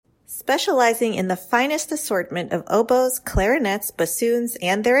Specializing in the finest assortment of oboes, clarinets, bassoons,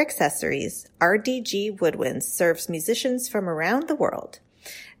 and their accessories, RDG Woodwinds serves musicians from around the world.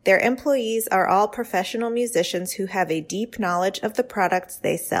 Their employees are all professional musicians who have a deep knowledge of the products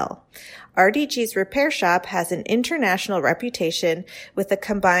they sell. RDG's repair shop has an international reputation with a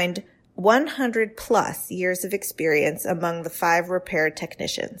combined 100 plus years of experience among the 5 repair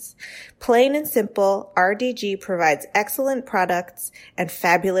technicians. Plain and simple, RDG provides excellent products and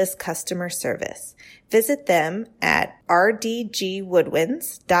fabulous customer service. Visit them at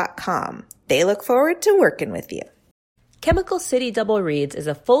rdgwoodwinds.com. They look forward to working with you. Chemical City Double Reeds is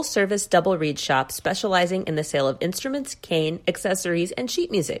a full-service double reed shop specializing in the sale of instruments, cane, accessories, and sheet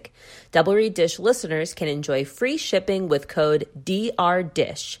music. Double Reed Dish listeners can enjoy free shipping with code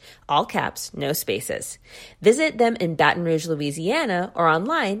DRDISH, all caps, no spaces. Visit them in Baton Rouge, Louisiana, or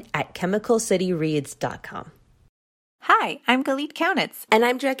online at chemicalcityreeds.com. Hi, I'm Galit Kaunitz. And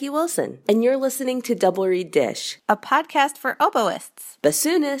I'm Jackie Wilson, and you're listening to Double Reed Dish, a podcast for oboists,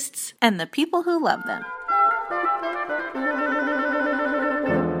 bassoonists, and the people who love them.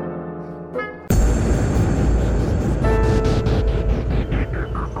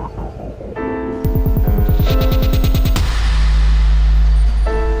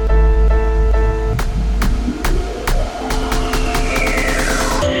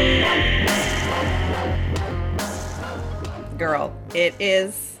 Girl, it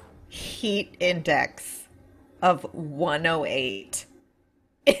is heat index of 108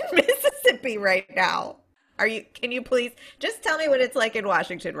 in Mississippi right now. Can you please just tell me what it's like in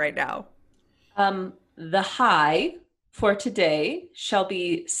Washington right now? The high for today shall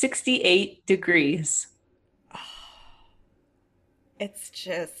be 68 degrees. It's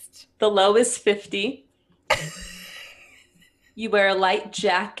just... The low is 50. You wear a light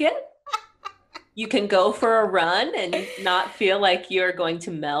jacket. You can go for a run and not feel like you're going to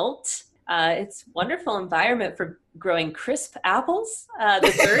melt. It's a wonderful environment for growing crisp apples.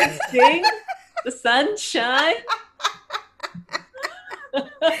 The birds sing, the sun shines.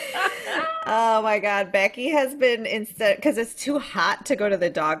 Oh my God. Becky has been because it's too hot to go to the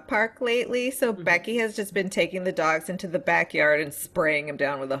dog park lately. So Becky has just been taking the dogs into the backyard and spraying them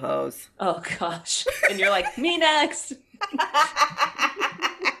down with a hose. Oh gosh. And you're like, me next.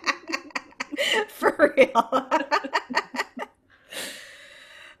 For real.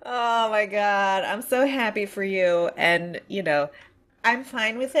 Oh my God. I'm so happy for you. And, I'm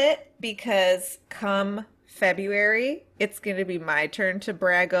fine with it because come February, it's going to be my turn to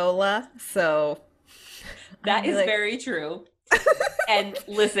Bragola. So that is very true. And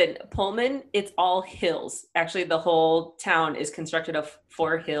listen, Pullman, it's all hills. Actually, the whole town is constructed of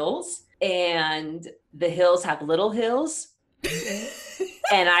 4 hills, and the hills have little hills.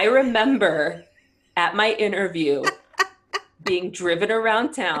 And I remember at my interview being driven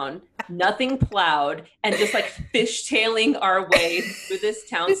around town, nothing plowed, and just like fishtailing our way through this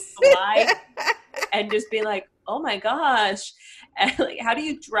town slide and just being like, oh my gosh. And like, how do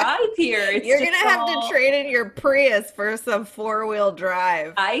you drive here? You're going to have to trade in your Prius for some 4-wheel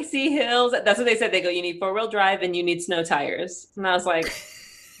drive. Icy hills. That's what they said. They go, you need 4-wheel drive and you need snow tires. And I was like,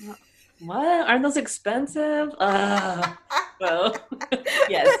 what? Aren't those expensive? So,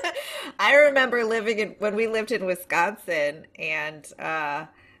 yes. I remember when we lived in Wisconsin, and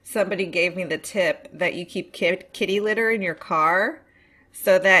somebody gave me the tip that you keep kitty litter in your car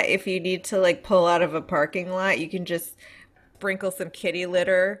so that if you need to like pull out of a parking lot, you can just sprinkle some kitty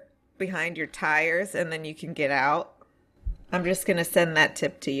litter behind your tires and then you can get out. I'm just going to send that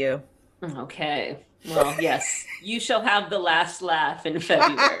tip to you. Okay. Well, yes, you shall have the last laugh in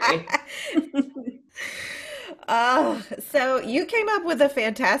February. So you came up with a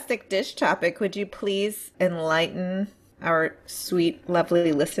fantastic dish topic. Would you please enlighten our sweet,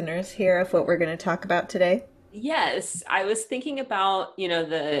 lovely listeners here of what we're going to talk about today? Yes, I was thinking about,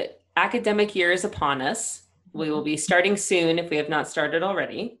 the academic year is upon us. We will be starting soon if we have not started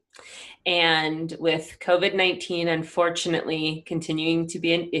already. And with COVID-19, unfortunately, continuing to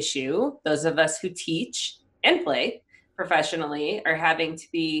be an issue, those of us who teach and play professionally are having to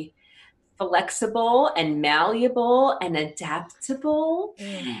be flexible and malleable and adaptable.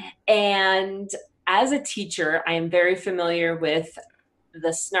 And as a teacher, I am very familiar with the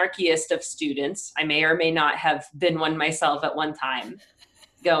snarkiest of students. I may or may not have been one myself at one time,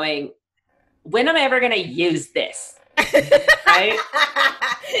 going, when am I ever going to use this? Right?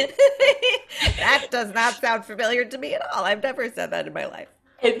 That does not sound familiar to me at all. I've never said that in my life.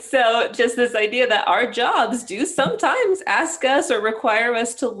 And so just this idea that our jobs do sometimes ask us or require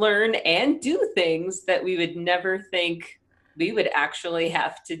us to learn and do things that we would never think we would actually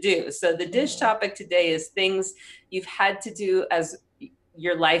have to do. So the dish topic today is things you've had to do as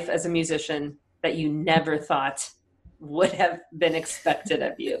your life as a musician that you never thought would have been expected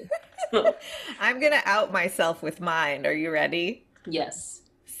of you? I'm going to out myself with mine. Are you ready? Yes.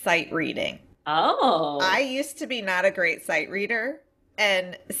 Sight reading. Oh. I used to be not a great sight reader.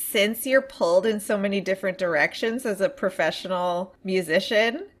 And since you're pulled in so many different directions as a professional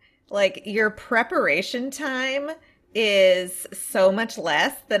musician, like your preparation time is so much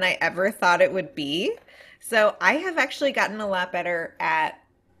less than I ever thought it would be. So I have actually gotten a lot better at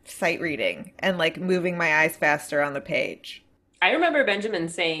sight reading and like moving my eyes faster on the page. I remember Benjamin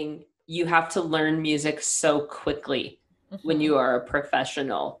saying you have to learn music so quickly when you are a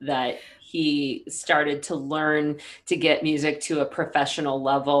professional that he started to learn to get music to a professional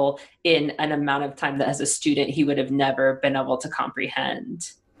level in an amount of time that as a student he would have never been able to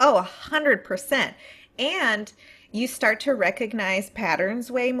comprehend. Oh, 100%. And you start to recognize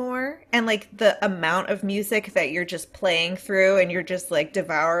patterns way more. And like the amount of music that you're just playing through and you're just like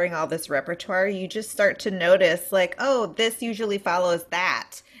devouring all this repertoire, you just start to notice like, oh, this usually follows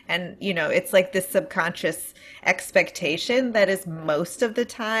that. And, you know, it's like this subconscious expectation that is most of the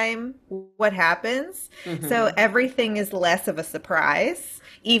time what happens. Mm-hmm. So everything is less of a surprise,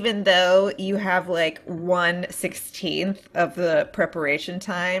 even though you have like 1/16 of the preparation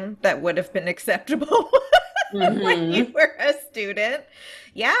time that would have been acceptable when you were a student.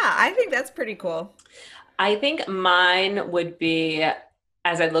 Yeah, I think that's pretty cool. I think mine would be,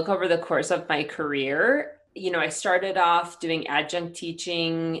 as I look over the course of my career, you know, I started off doing adjunct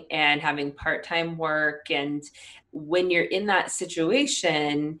teaching and having part-time work. And when you're in that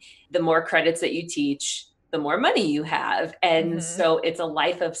situation, the more credits that you teach, the more money you have. And so it's a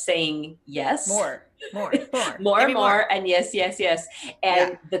life of saying yes. More. And yes.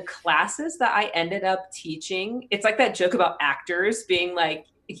 And the classes that I ended up teaching, it's like that joke about actors being like,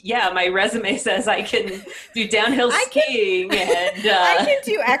 yeah, my resume says I can do downhill skiing and I can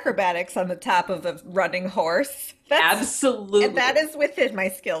do acrobatics on the top of a running horse. Absolutely. And that is within my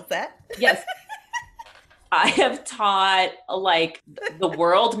skill set. Yes. I have taught like the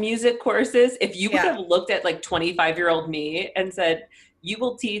world music courses. If you would have looked at like 25-year-old me and said, you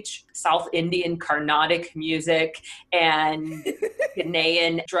will teach South Indian Carnatic music and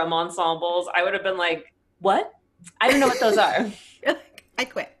Ghanaian drum ensembles, I would have been like, what? I don't know what those are. I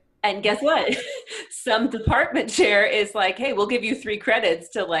quit. And guess what? Some department chair is like, hey, we'll give you 3 credits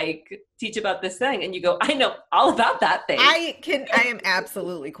to like teach about this thing. And you go, I know all about that thing. I am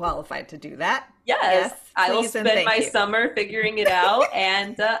absolutely qualified to do that. Yes, I will spend my summer figuring it out.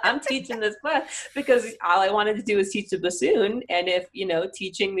 And I'm teaching this class because all I wanted to do was teach the bassoon. And if, you know,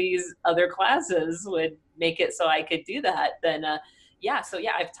 teaching these other classes would make it so I could do that, then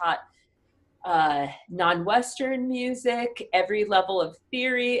I've taught non-Western music, every level of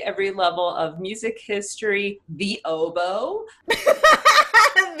theory, every level of music history, the oboe.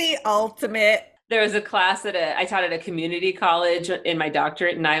 The ultimate. There was a class I taught at a community college in my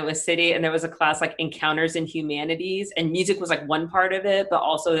doctorate in Iowa City, and there was a class like Encounters in Humanities, and music was like one part of it, but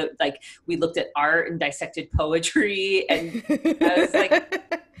also like we looked at art and dissected poetry, and I was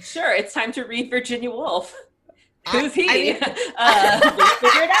like, sure, it's time to read Virginia Woolf. Who's he? We'll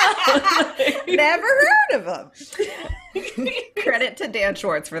figure it out. Never heard of him. Credit to Dan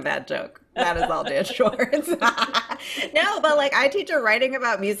Schwartz for that joke. That is all Dan Schwartz. No, but like I teach a writing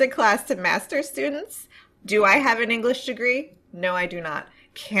about music class to master's students. Do I have an English degree? No, I do not.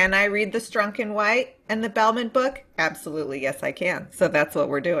 Can I read the Strunk and White and the Bellman book? Absolutely. Yes, I can. So that's what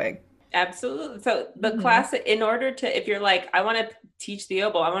we're doing. Absolutely. So the class, in order to, if you're like, I want to teach the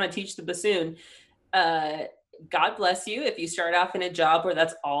oboe, I want to teach the bassoon, God bless you. If you start off in a job where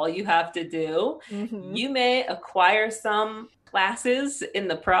that's all you have to do, you may acquire some classes in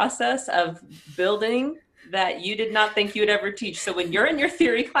the process of building that you did not think you would ever teach. So when you're in your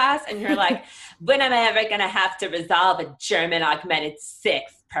theory class and you're like, when am I ever going to have to resolve a German augmented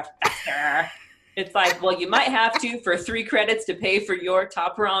sixth, professor? It's like, well, you might have to for 3 credits to pay for your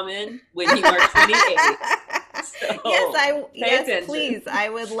top ramen when you are 28. So, yes, please. I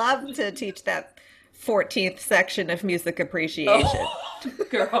would love to teach that 14th section of music appreciation. Oh,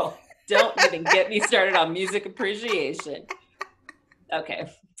 girl, don't even get me started on music appreciation.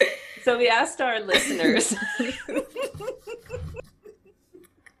 Okay. So we asked our listeners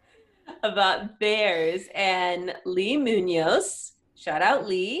about theirs, and Lee Munoz, shout out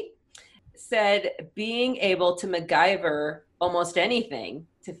Lee, said being able to MacGyver almost anything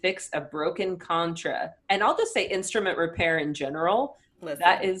to fix a broken contra. And I'll just say instrument repair in general. Listen.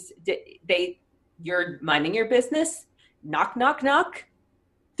 That is, you're minding your business, knock, knock, knock,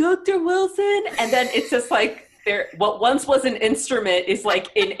 Dr. Wilson. And then it's just like, what once was an instrument is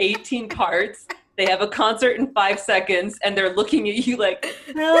like in 18 parts. They have a concert in 5 seconds and they're looking at you like,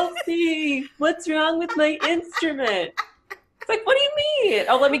 help me, what's wrong with my instrument? It's like, what do you mean?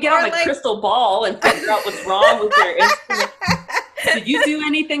 Oh, let me get out my crystal ball and figure out what's wrong with your instrument. Did you do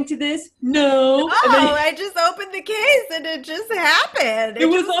anything to this? No. Oh, I just opened the case and it just happened. It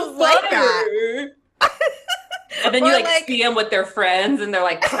was on fire. And then you see them with their friends and they're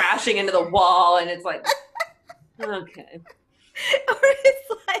like crashing into the wall and it's like, okay. Or it's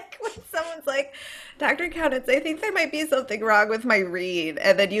like when someone's like, Dr. Kaunitz, I think there might be something wrong with my reed.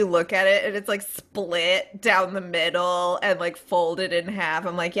 And then you look at it and it's like split down the middle and like folded in half.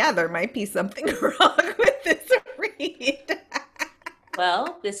 I'm like, yeah, there might be something wrong with this reed.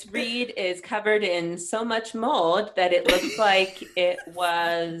 Well, this reed is covered in so much mold that it looks like it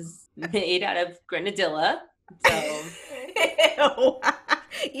was made out of grenadilla. So Ew.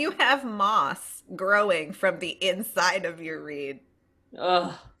 You have moss growing from the inside of your reed.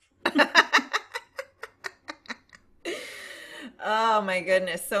 Ugh. Oh my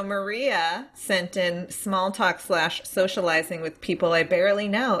goodness. So Maria sent in small talk / socializing with people I barely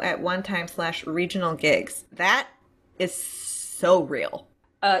know at one time / regional gigs. That is so real.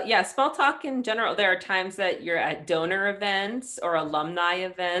 Yeah, small talk in general. There are times that you're at donor events or alumni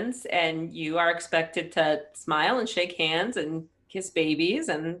events and you are expected to smile and shake hands and kiss babies,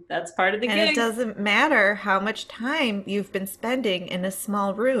 and that's part of the gig. And it doesn't matter how much time you've been spending in a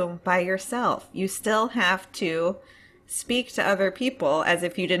small room by yourself. You still have to speak to other people as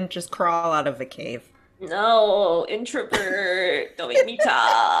if you didn't just crawl out of a cave. No, introvert. Don't make me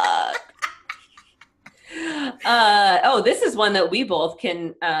talk. This is one that we both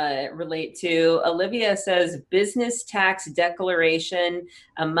can relate to. Olivia says business tax declaration,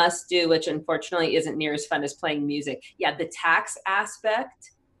 a must do, which unfortunately isn't near as fun as playing music. Yeah, the tax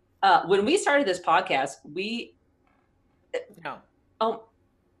aspect. When we started this podcast,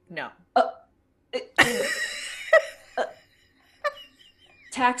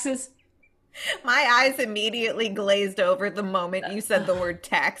 taxes. My eyes immediately glazed over the moment you said the word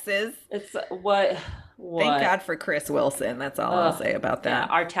taxes. It's what? Thank God for Chris Wilson. That's all I'll say about that.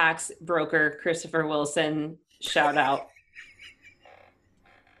 Yeah, our tax broker, Christopher Wilson, shout out.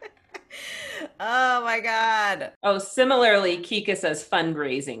 Oh my God. Oh, similarly, Kika says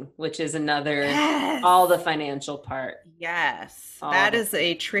fundraising, which is another, all the financial part. Yes. That is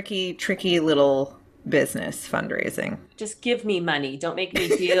a tricky, tricky little business, fundraising. Just give me money. Don't make me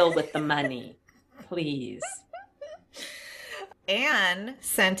deal with the money, please. Anne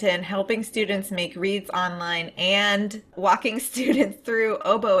sent in helping students make reads online and walking students through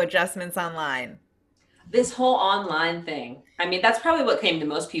oboe adjustments online. This whole online thing. I mean, that's probably what came to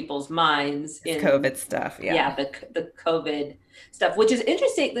most people's minds in COVID stuff. Yeah, the COVID stuff, which is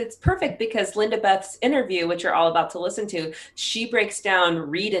interesting. It's perfect because Linda Beth's interview, which you're all about to listen to, she breaks down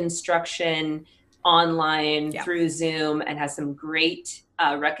read instruction online through Zoom and has some great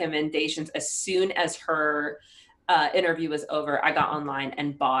recommendations. As soon as her interview was over, I got online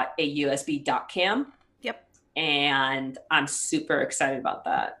and bought a USB doc cam. Yep. And I'm super excited about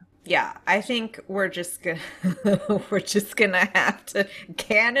that. Yeah, I think we're just gonna have to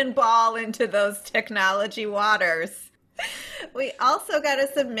cannonball into those technology waters. We also got a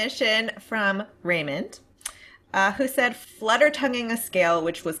submission from Raymond, who said flutter tonguing a scale,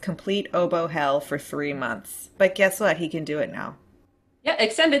 which was complete oboe hell for 3 months. But guess what? He can do it now. Yeah,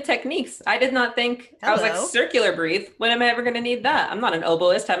 extended techniques. I did not think. Hello. I was like, circular breathe. When am I ever going to need that? I'm not an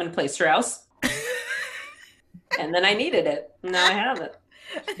oboist having to play Strauss. And then I needed it. Now I have it.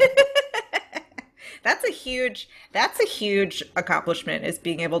 That's a huge accomplishment, is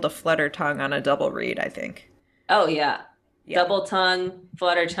being able to flutter tongue on a double read, I think. Oh, yeah. Double tongue,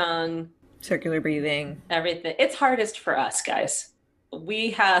 flutter tongue. Circular breathing. Everything. It's hardest for us, guys. We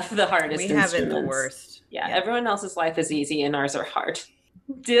have the hardest instruments. We have it the worst. Yeah, everyone else's life is easy and ours are hard.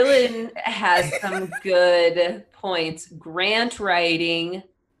 Dylan has some good points. Grant writing,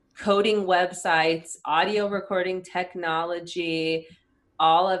 coding websites, audio recording technology,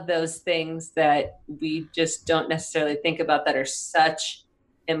 all of those things that we just don't necessarily think about that are such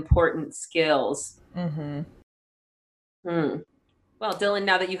important skills. Mm-hmm. Well, Dylan,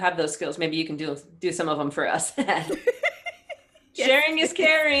 now that you have those skills, maybe you can do some of them for us. Sharing is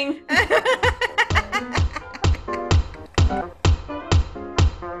caring.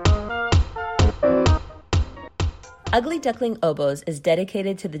 Ugly Duckling Oboes is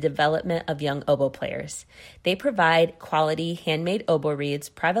dedicated to the development of young oboe players. They provide quality handmade oboe reeds,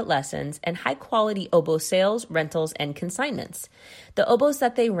 private lessons, and high-quality oboe sales, rentals, and consignments. The oboes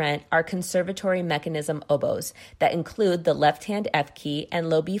that they rent are conservatory mechanism oboes that include the left-hand F key and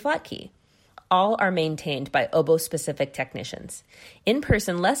low B flat key. all are maintained by oboe-specific technicians.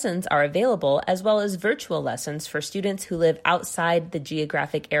 In-person lessons are available, as well as virtual lessons for students who live outside the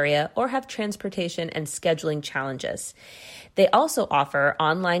geographic area or have transportation and scheduling challenges. They also offer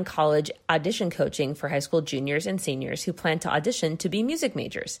online college audition coaching for high school juniors and seniors who plan to audition to be music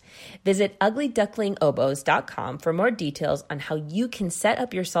majors. Visit uglyducklingoboes.com for more details on how you can set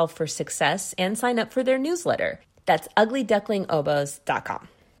up yourself for success and sign up for their newsletter. That's uglyducklingoboes.com.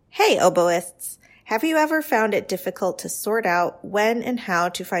 Hey, oboists! Have you ever found it difficult to sort out when and how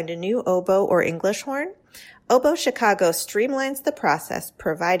to find a new oboe or English horn? Oboe Chicago streamlines the process,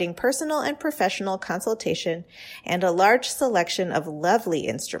 providing personal and professional consultation and a large selection of lovely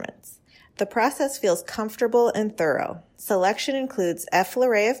instruments. The process feels comfortable and thorough. Selection includes F.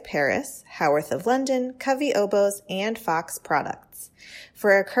 Lauret of Paris, Howarth of London, Covey oboes, and Fox products.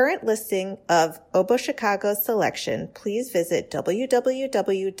 For a current listing of Oboe Chicago's selection, please visit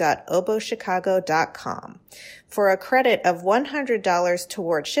www.oboechicago.com. For a credit of $100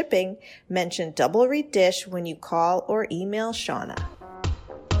 toward shipping, mention Double Reed Dish when you call or email Shauna.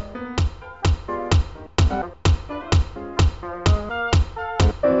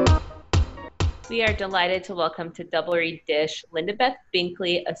 We are delighted to welcome to Double Reed Dish Linda Beth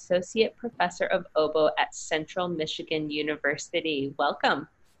Binkley, Associate Professor of Oboe at Central Michigan University. Welcome.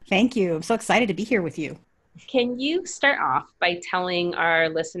 Thank you. I'm so excited to be here with you. Can you start off by telling our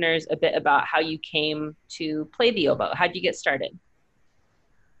listeners a bit about how you came to play the oboe? How did you get started?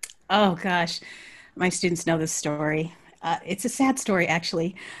 Oh, gosh. My students know this story. It's a sad story,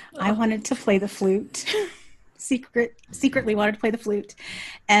 actually. I wanted to play the flute. Secretly wanted to play the flute.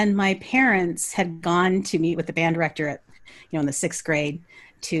 And my parents had gone to meet with the band director at, in the 6th grade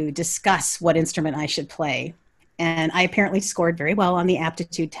to discuss what instrument I should play. And I apparently scored very well on the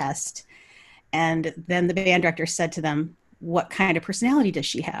aptitude test. And then the band director said to them, what kind of personality does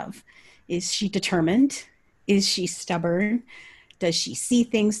she have? Is she determined? Is she stubborn? Does she see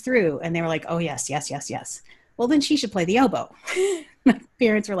things through? And they were like, oh, yes. Well, then she should play the oboe. My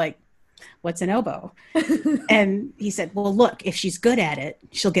parents were like, what's an oboe? And he said, well, look, if she's good at it,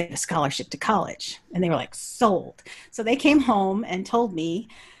 she'll get a scholarship to college. And they were like, sold. So they came home and told me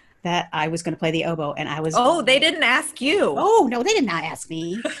that I was going to play the oboe. And I was... Oh, they didn't ask you. Oh, no, they did not ask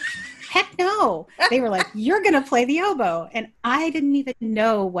me. Heck no. They were like, you're going to play the oboe. And I didn't even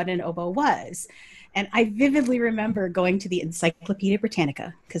know what an oboe was. And I vividly remember going to the Encyclopedia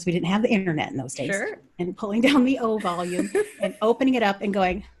Britannica, because we didn't have the internet in those days, Sure. and pulling down the O volume and opening it up and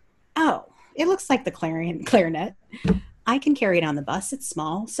going, oh, it looks like the clarinet. I can carry it on the bus. It's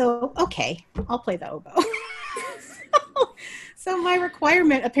small. So, okay, I'll play the oboe. So my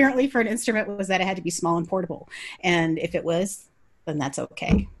requirement apparently for an instrument was that it had to be small and portable. And if it was, then that's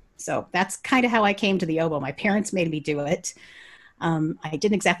okay. So that's kind of how I came to the oboe. My parents made me do it. I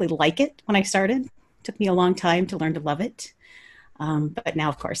didn't exactly like it when I started. It took me a long time to learn to love it. But now,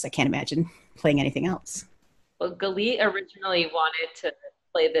 of course, I can't imagine playing anything else. Well, Galit originally wanted to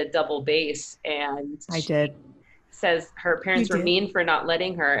play the double bass, and I did. Says her parents were mean for not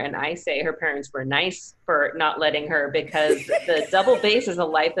letting her, and I say her parents were nice for not letting her, because the double bass is a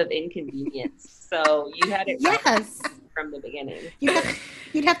life of inconvenience. So you had it right from the beginning.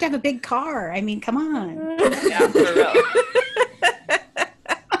 You'd have to have a big car. I mean, come on. Yeah, for real.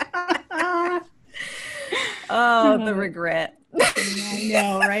 Oh, the regret. I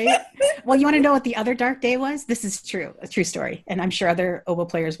know, right? Well, you want to know what the other dark day was? This is true, a true story. And I'm sure other oboe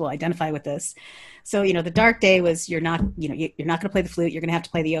players will identify with this. So, the dark day was you're not going to play the flute. You're going to have to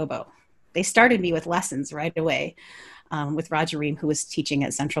play the oboe. They started me with lessons right away with Roger Ream, who was teaching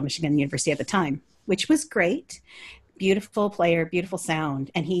at Central Michigan University at the time, which was great. Beautiful player, beautiful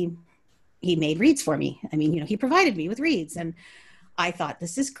sound. And he made reeds for me. I mean, he provided me with reeds. And I thought,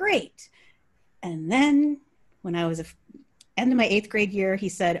 this is great. And then when I was end of my 8th grade year, he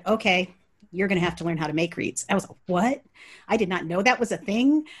said, okay, you're going to have to learn how to make reeds. I was like, what? I did not know that was a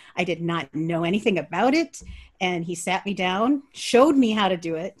thing. I did not know anything about it. And he sat me down, showed me how to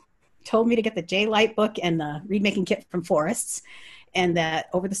do it, told me to get the J Light book and the reed making kit from Forests. And that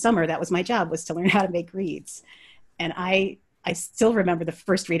over the summer, that was my job, was to learn how to make reeds. And I still remember the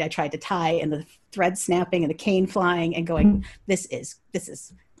first reed I tried to tie, and the thread snapping and the cane flying and going, this is,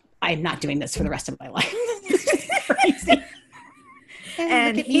 I am not doing this for the rest of my life. This is crazy.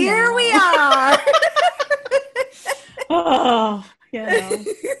 And here we are. Oh,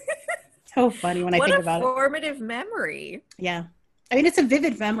 so funny when I think about it. What a formative memory. Yeah. I mean, it's a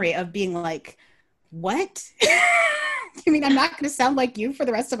vivid memory of being like, what? You mean I'm not going to sound like you for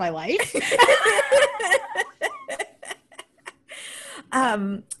the rest of my life?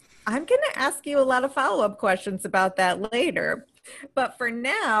 I'm going to ask you a lot of follow-up questions about that later. But for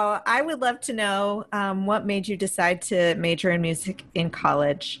now, I would love to know what made you decide to major in music in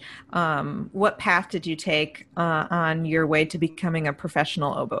college. What path did you take on your way to becoming a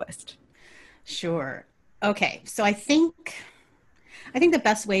professional oboist? Sure. Okay. So I think the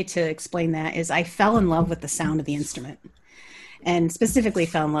best way to explain that is I fell in love with the sound of the instrument, and specifically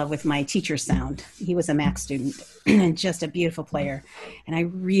fell in love with my teacher's sound. He was a Mac student and just a beautiful player. And I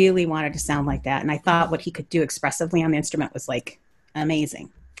really wanted to sound like that. And I thought what he could do expressively on the instrument was like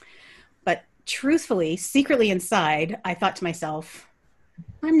amazing. But truthfully, secretly inside, I thought to myself,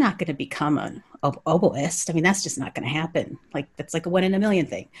 I'm not going to become an oboist. I mean, that's just not going to happen. Like, that's like a 1 in a million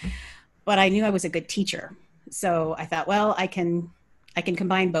thing. But I knew I was a good teacher. So I thought, well, I can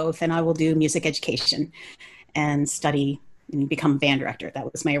combine both, and I will do music education and study and become band director.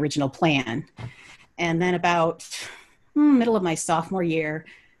 That was my original plan. And then about middle of my sophomore year,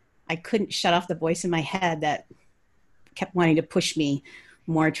 I couldn't shut off the voice in my head that kept wanting to push me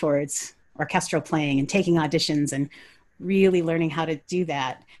more towards orchestral playing and taking auditions and really learning how to do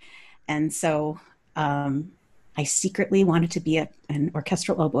that. And so I secretly wanted to be an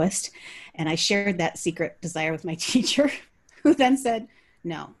orchestral oboist. And I shared that secret desire with my teacher, who then said,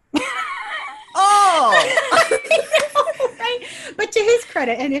 no. Oh! Right? But to his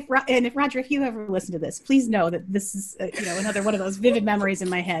credit, and if Roger, if you ever listen to this, please know that this is another one of those vivid memories in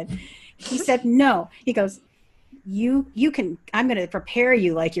my head. He said no. He goes, you can. I'm going to prepare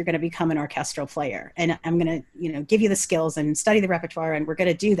you like you're going to become an orchestral player, and I'm going to give you the skills and study the repertoire, and we're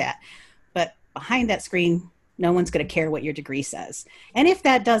going to do that. But behind that screen, no one's going to care what your degree says. And if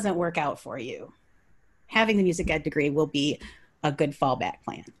that doesn't work out for you, having the music ed degree will be a good fallback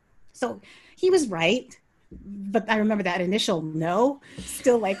plan. So he was right. But I remember that initial no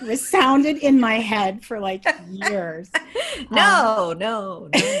still like resounded in my head for like years. No.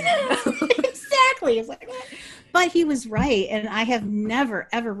 Exactly. It's like, what? But he was right. And I have never,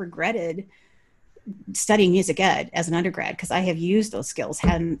 ever regretted studying music ed as an undergrad, because I have used those skills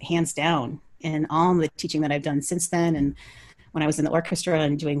hands down in all the teaching that I've done since then. And when I was in the orchestra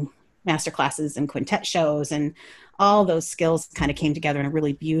and doing master classes and quintet shows, and all those skills kind of came together in a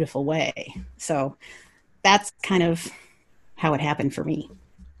really beautiful way. So that's kind of how it happened for me.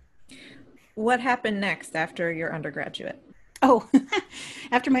 What happened next after your undergraduate? Oh,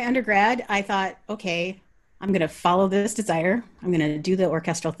 after my undergrad, I thought, okay, I'm going to follow this desire. I'm going to do the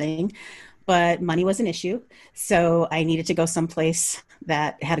orchestral thing, but money was an issue. So I needed to go someplace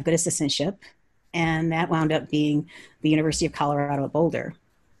that had a good assistantship. And that wound up being the University of Colorado at Boulder.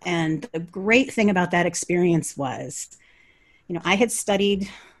 And the great thing about that experience was, I had studied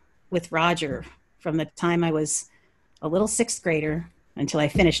with Roger from the time I was a little sixth grader until I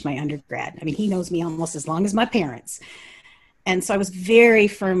finished my undergrad. I mean, he knows me almost as long as my parents. And so I was very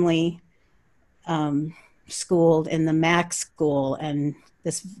firmly schooled in the Mac school and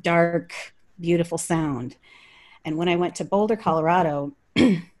this dark, beautiful sound. And when I went to Boulder, Colorado,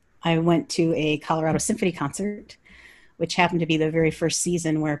 I went to a Colorado Symphony concert, which happened to be the very first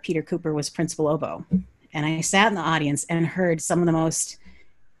season where Peter Cooper was principal oboe. And I sat in the audience and heard some of the most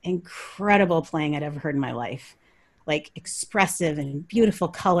incredible playing I'd ever heard in my life, like expressive and beautiful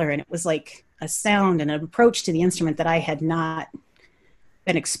color. And it was like a sound and an approach to the instrument that I had not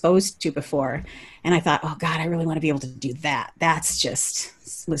been exposed to before. And I thought, oh God, I really want to be able to do that.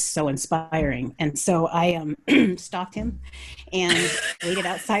 Was so inspiring. And so I stalked him and waited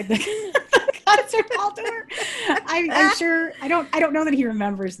outside the concert hall door. I'm sure, I don't know that he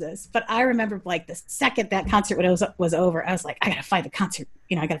remembers this, but I remember like the second that concert was over, I was like, I got to find the concert,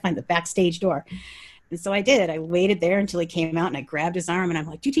 I got to find the backstage door. And so I did. I waited there until he came out, and I grabbed his arm and I'm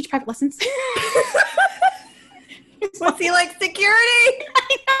like, do you teach private lessons? Was he like security?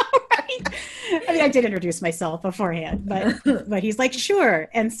 I know, right? I mean, I did introduce myself beforehand, but he's like, sure.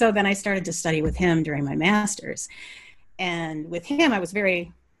 And so then I started to study with him during my master's. And with him, I was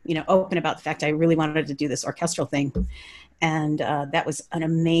very, open about the fact I really wanted to do this orchestral thing. And that was an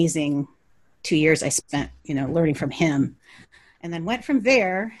amazing 2 years I spent, learning from him. And then went from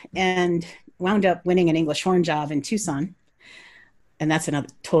there and wound up winning an English horn job in Tucson. And that's another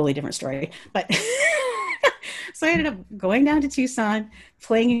totally different story. But so I ended up going down to Tucson,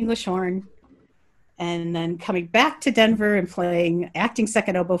 playing English horn, and then coming back to Denver and acting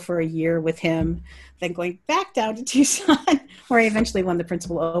second oboe for a year with him, then going back down to Tucson, where I eventually won the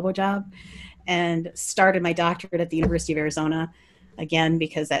principal oboe job, and started my doctorate at the University of Arizona, again,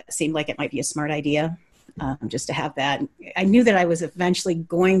 because that seemed like it might be a smart idea, just to have that. I knew that I was eventually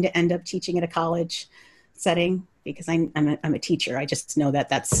going to end up teaching at a college setting, because I'm a teacher. I just know that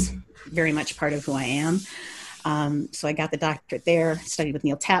that's very much part of who I am. So I got the doctorate there, studied with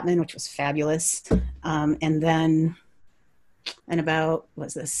Neil Tapman, which was fabulous. And then And about,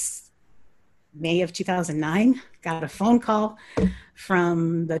 was this May of 2009, got a phone call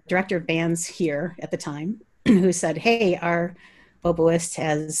from the director of bands here at the time who said, hey, our oboe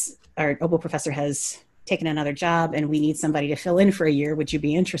professor has taken another job and we need somebody to fill in for a year. Would you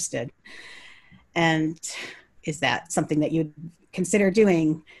be interested? And is that something that you'd consider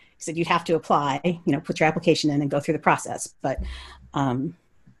doing? He said, you'd have to apply, put your application in and go through the process. But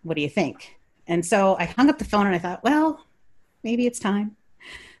what do you think? And so I hung up the phone and I thought, well, maybe it's time.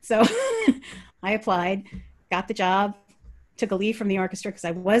 So I applied, got the job, took a leave from the orchestra because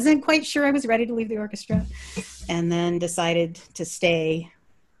I wasn't quite sure I was ready to leave the orchestra, and then decided to stay,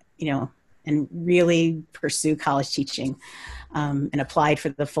 and really pursue college teaching, and applied for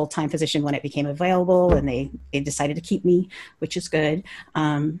the full-time position when it became available, and they decided to keep me, which is good.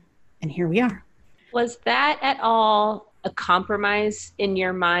 And here we are. Was that at all a compromise in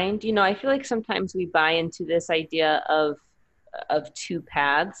your mind? I feel like sometimes we buy into this idea of two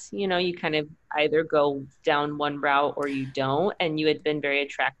paths. You kind of either go down one route or you don't, and you had been very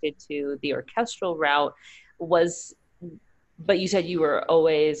attracted to the orchestral route. But you said you were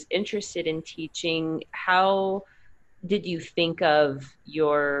always interested in teaching. How did you think of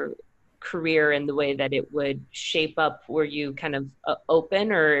your career and the way that it would shape up? Were you kind of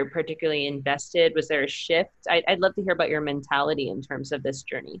open or particularly invested? Was there a shift? I'd love to hear about your mentality in terms of this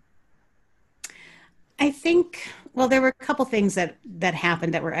journey. I think, well, there were a couple things that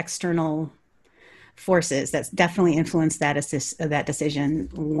happened that were external forces that definitely influenced that decision.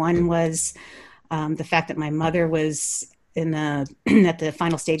 One was the fact that my mother was at the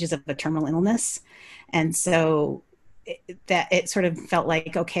final stages of a terminal illness. And so it sort of felt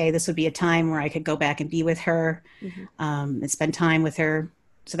like, okay, this would be a time where I could go back and be with her, and spend time with her.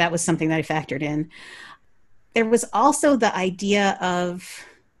 So that was something that I factored in. There was also the idea of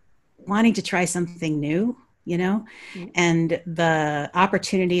wanting to try something new, and the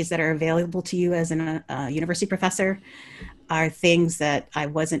opportunities that are available to you as a university professor are things that I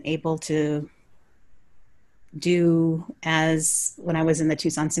wasn't able to do as when I was in the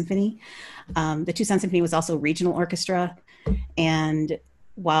Tucson Symphony. The Tucson Symphony was also regional orchestra. And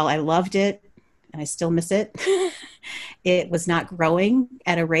while I loved it, and I still miss it, it was not growing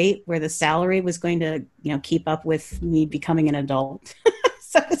at a rate where the salary was going to, keep up with me becoming an adult,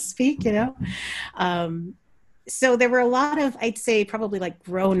 so to speak, So there were a lot of, I'd say, probably like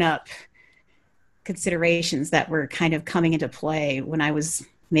grown-up considerations that were kind of coming into play when I was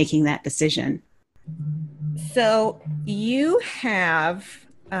making that decision. So you have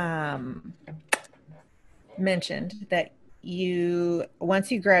mentioned that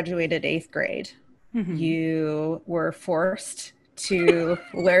once you graduated 8th grade, you were forced to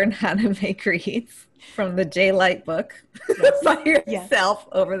learn how to make reeds from the J-Light book by yourself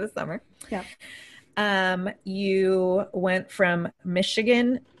over the summer. Yeah. You went from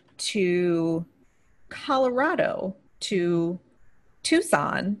Michigan to Colorado to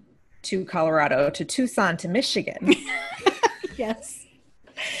Tucson to Colorado to Tucson to Michigan. Yes.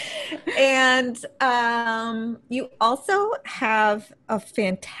 And you also have a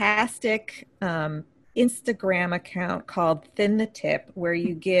fantastic Instagram account called Thin the Tip, where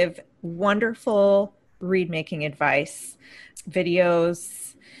you give wonderful reed making advice,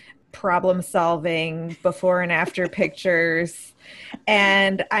 videos, problem solving, before and after pictures.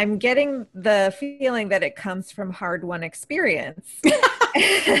 And I'm getting the feeling that it comes from hard-won experience.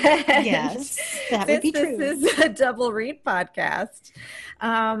 Yes, that would be true. This is a Double Reed podcast.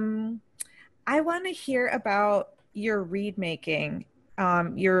 I want to hear about your reed making,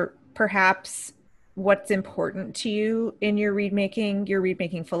 your perhaps what's important to you in your reed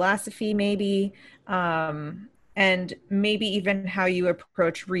making philosophy, maybe, and maybe even how you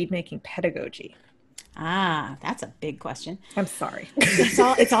approach reed making pedagogy. That's a big question. I'm sorry.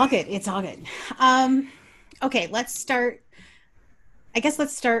 It's all good. It's all good. Okay, let's start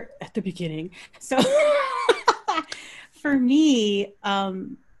at the beginning. So for me,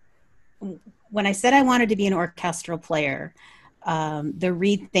 when I said I wanted to be an orchestral player, the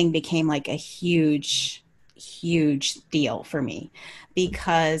reed thing became like a huge deal for me,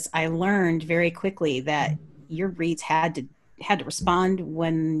 because I learned very quickly that your reeds had to respond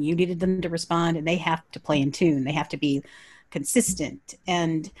when you needed them to respond, and they have to play in tune. They have to be consistent.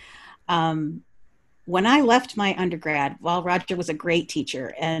 And when I left my undergrad, while Roger was a great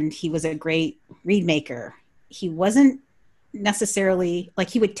teacher and he was a great reed maker, he wasn't necessarily like,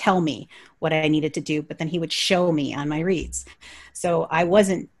 he would tell me what I needed to do, but then he would show me on my reeds. So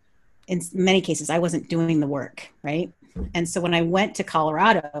in many cases, I wasn't doing the work, right? And so when I went to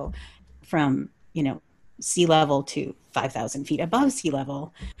Colorado from, sea level to 5,000 feet above sea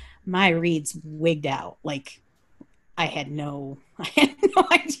level, my reeds wigged out. Like, I had no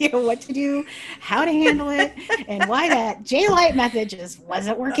idea what to do, how to handle it, and why that J-Light method just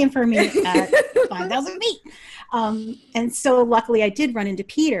wasn't working for me at 5,000 feet. And so luckily I did run into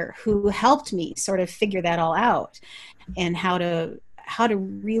Peter, who helped me sort of figure that all out, and how to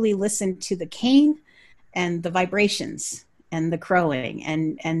really listen to the cane and the vibrations and the crowing.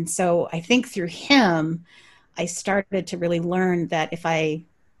 And so I think through him, I started to really learn that if I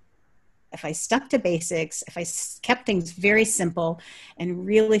stuck to basics, if I kept things very simple and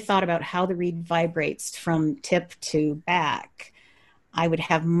really thought about how the reed vibrates from tip to back, I would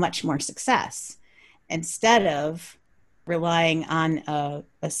have much more success, instead of relying on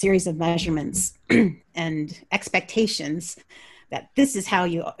a series of measurements and expectations that this is how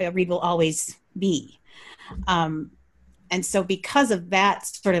a reed will always be. And so because of that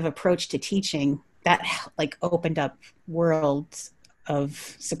sort of approach to teaching, that like opened up worlds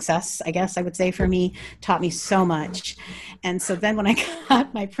of success, I guess I would say, for me, taught me so much. And so then when I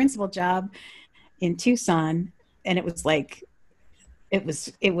got my principal job in Tucson, and it was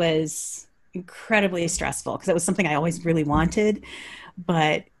incredibly stressful, because it was something I always really wanted,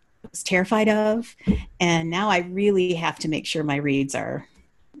 but was terrified of. And now I really have to make sure my reeds are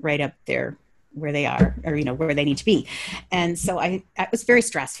right up there where they are, or, where they need to be. And so it was very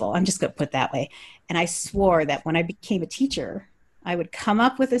stressful. I'm just going to put it that way. And I swore that when I became a teacher, I would come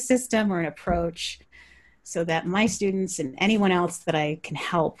up with a system or an approach so that my students and anyone else that I can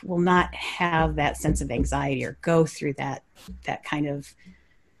help will not have that sense of anxiety or go through that kind of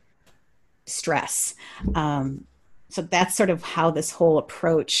stress. So that's sort of how this whole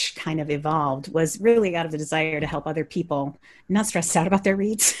approach kind of evolved, was really out of the desire to help other people not stress out about their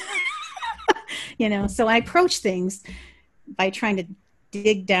reeds. So I approach things by trying to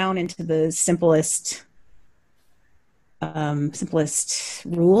dig down into the simplest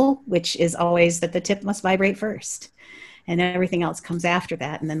rule, which is always that the tip must vibrate first, and everything else comes after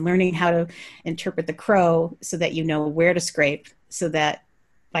that. And then learning how to interpret the crow so that you know where to scrape, so that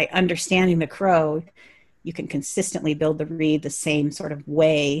by understanding the crow, you can consistently build the reed the same sort of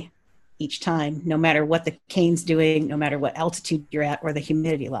way each time, no matter what the cane's doing, no matter what altitude you're at or the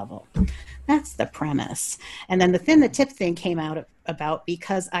humidity level. That's the premise. And then the thin the tip thing came out about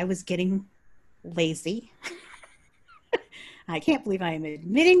because I was getting lazy. I can't believe I am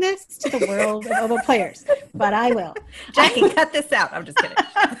admitting this to the world of oboe players, but I will. Jackie, cut this out. I'm just kidding.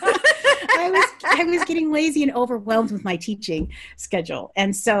 I was getting lazy and overwhelmed with my teaching schedule.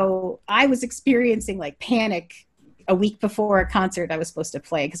 And so I was experiencing like panic a week before a concert I was supposed to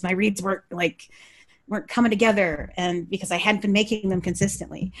play, because my reeds weren't coming together, and because I hadn't been making them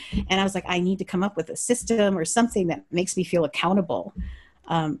consistently. And I was like, I need to come up with a system or something that makes me feel accountable,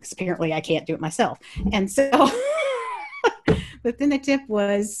 because apparently I can't do it myself. And so but then the tip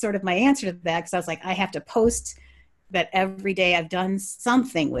was sort of my answer to that, because I was like, I have to post that every day I've done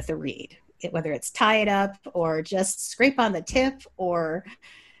something with a reed, whether it's tie it up or just scrape on the tip or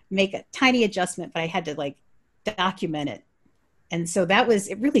make a tiny adjustment, but I had to document it. And so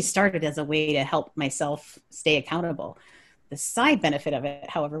it really started as a way to help myself stay accountable. The side benefit of it,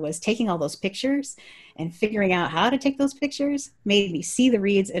 however, was taking all those pictures and figuring out how to take those pictures made me see the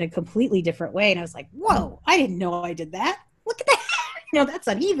reeds in a completely different way. And I was like, whoa, I didn't know I did that. Look at that. That's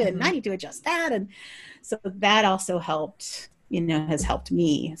uneven. I need to adjust that. And so that also helped, has helped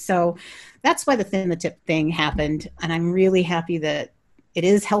me. So that's why the thin the tip thing happened. And I'm really happy that it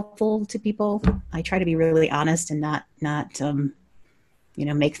is helpful to people. I try to be really honest and not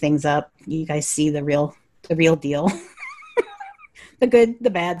make things up. You guys see the real deal. The good, the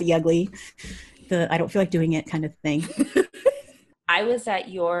bad, the ugly, the I don't feel like doing it kind of thing. I was at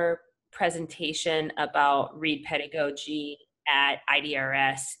your presentation about reed pedagogy at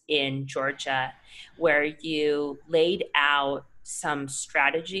IDRS in Georgia, where you laid out some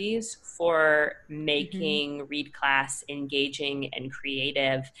strategies for making reed class engaging and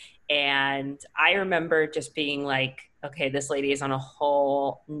creative. And I remember just being like, okay, this lady is on a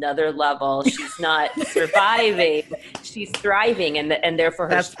whole nother level. She's not surviving, she's thriving, and therefore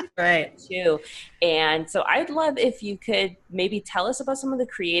her That's right too. And so I'd love if you could maybe tell us about some of the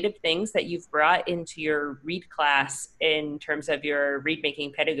creative things that you've brought into your reed class in terms of your reed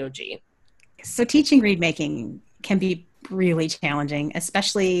making pedagogy. So teaching reed making can be really challenging,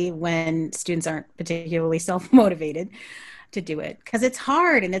 especially when students aren't particularly self-motivated to do it, because it's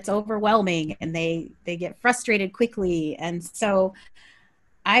hard and it's overwhelming and they get frustrated quickly. And so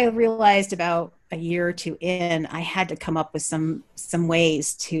I realized about a year or two in, I had to come up with some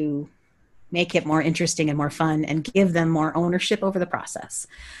ways to make it more interesting and more fun and give them more ownership over the process.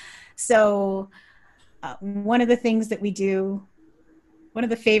 So one of the things that we do one of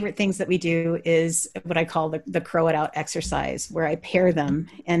the favorite things that we do is what I call the crow it out exercise, where I pair them,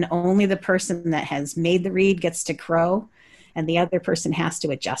 and only the person that has made the read gets to crow, and the other person has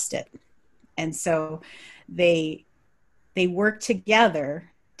to adjust it. And so they work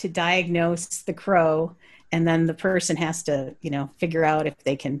together to diagnose the crow, and then the person has to, figure out if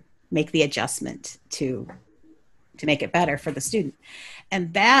they can make the adjustment to make it better for the student.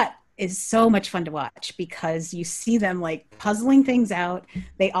 And that is so much fun to watch, because you see them like puzzling things out.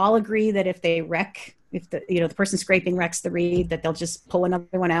 They all agree that if they if the person scraping wrecks the read, that they'll just pull another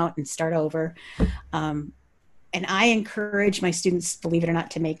one out and start over. And I encourage my students, believe it or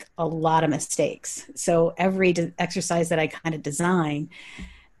not, to make a lot of mistakes. So every exercise that I kind of design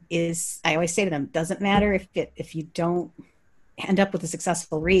I always say to them, doesn't matter if you don't end up with a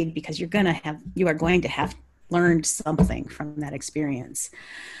successful read, because you are going to have learned something from that experience.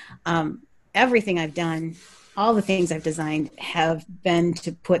 Everything I've done, all the things I've designed have been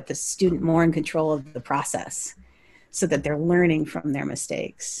to put the student more in control of the process so that they're learning from their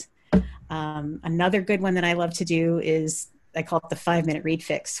mistakes. Another good one that I love to do is, I call it the 5-minute read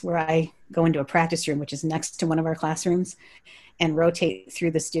fix, where I go into a practice room, which is next to one of our classrooms, and rotate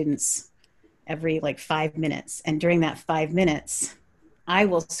through the students every 5 minutes. And during that 5 minutes, I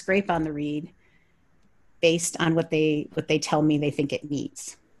will scrape on the read based on what they tell me they think it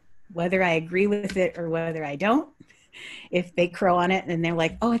needs, whether I agree with it or whether I don't. If they crow on it and they're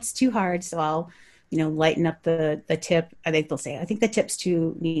like, oh, it's too hard, so I'll, lighten up the tip. I think they'll say, I think the tip's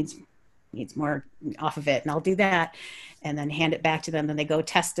needs more off of it, and I'll do that, and then hand it back to them. Then they go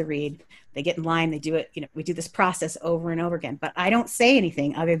test the read. They get in line. They do it. We do this process over and over again. But I don't say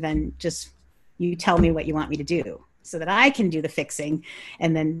anything other than just, you tell me what you want me to do, so that I can do the fixing,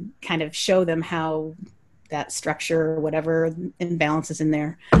 and then kind of show them how that structure or whatever imbalances in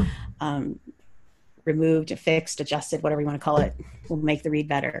there, removed, fixed, adjusted, whatever you want to call it, will make the read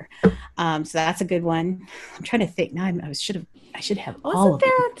better. So that's a good one. I'm trying to think now. I should have all of them.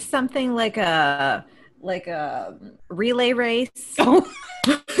 Wasn't there something like a relay race? Oh.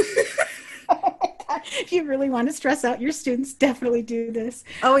 If you really want to stress out your students, definitely do this.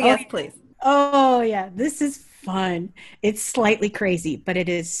 Oh, yes, please. Oh, yeah. This is fun. It's slightly crazy, but it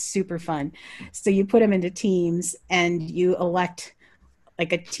is super fun. So you put them into teams, and you elect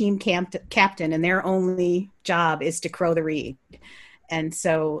like a team captain, and their only job is to crow the read. And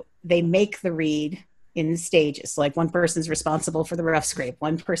so they make the read in stages. Like, one person's responsible for the rough scrape,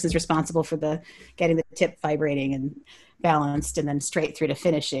 one person's responsible for getting the tip vibrating and balanced, and then straight through to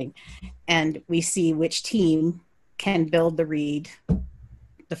finishing. And we see which team can build the read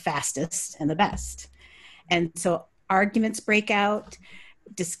the fastest and the best. And so arguments break out,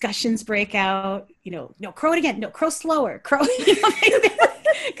 discussions break out, no, crow it again, no, crow slower, crow,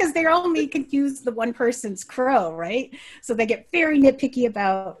 because they're only confused the one person's crow, right? So they get very nitpicky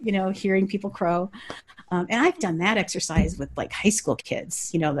about, hearing people crow. And I've done that exercise with high school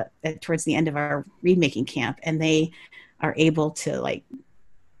kids, that towards the end of our read making camp, and they are able to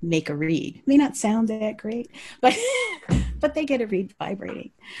make a read. It may not sound that great, but they get a read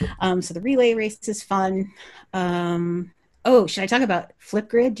vibrating. So the relay race is fun. Should I talk about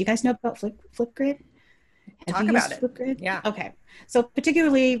Flipgrid? Do you guys know about Flipgrid? Talk about it. Flipgrid? Yeah. Okay. So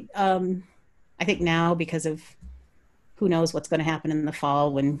particularly, I think now, because of who knows what's going to happen in the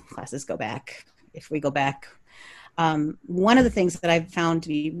fall when classes go back, if we go back. One of the things that I've found to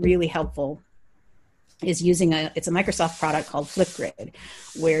be really helpful is using it's a Microsoft product called Flipgrid,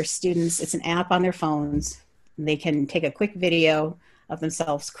 where students, it's an app on their phones. They can take a quick video of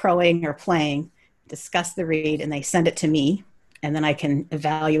themselves crowing or playing, discuss the read, and they send it to me, and then I can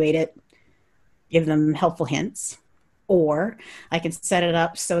evaluate it, give them helpful hints, or I can set it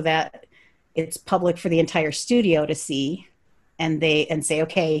up so that it's public for the entire studio to see, and say,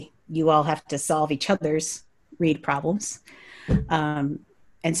 okay, you all have to solve each other's read problems. And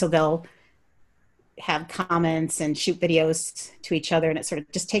so they'll have comments and shoot videos to each other, and it sort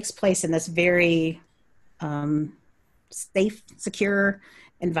of just takes place in this very safe, secure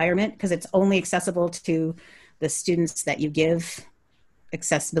environment, because it's only accessible to the students that you give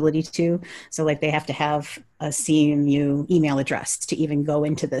accessibility to. So they have to have a CMU email address to even go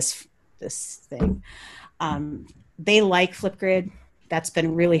into this thing. They like Flipgrid. That's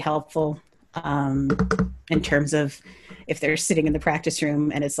been really helpful in terms of if they're sitting in the practice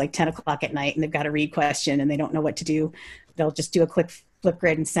room and it's 10 o'clock at night and they've got a read question and they don't know what to do, they'll just do a quick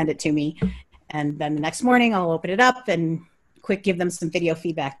Flipgrid and send it to me. And then the next morning I'll open it up and give them some video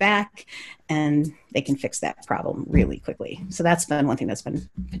feedback back, and they can fix that problem really quickly. So that's been one thing that's been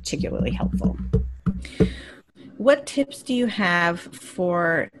particularly helpful. What tips do you have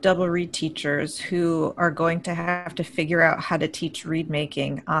for double read teachers who are going to have to figure out how to teach read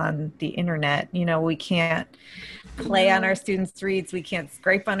making on the internet? You know, we can't play on our students' reads. We can't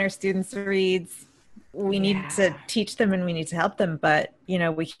scrape on our students' reads. We need to teach them and we need to help them, but you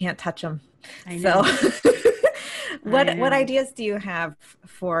know, we can't touch them. I know. So what ideas do you have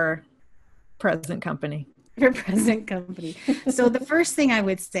for present company? For present company. So the first thing I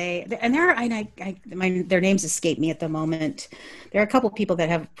would say, and their names escape me at the moment. There are a couple people that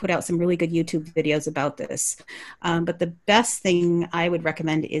have put out some really good YouTube videos about this. But the best thing I would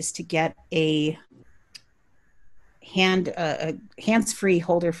recommend is to get a hands-free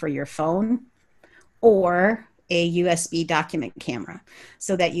holder for your phone or a USB document camera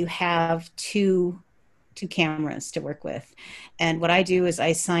so that you have two cameras to work with. And what I do is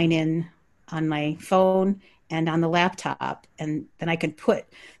I sign in on my phone and on the laptop, and then I can put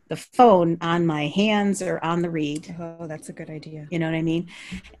the phone on my hands or on the read. Oh, that's a good idea. You know what I mean?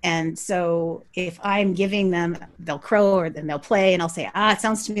 And so if I'm giving them, they'll crow or then they'll play and I'll say, it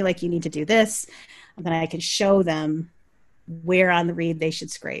sounds to me like you need to do this. And then I can show them where on the read they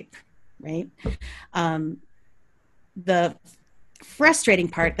should scrape, right? The frustrating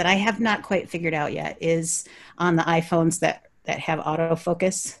part that I have not quite figured out yet is on the iPhones that have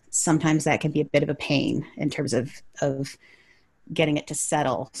autofocus. Sometimes that can be a bit of a pain in terms of getting it to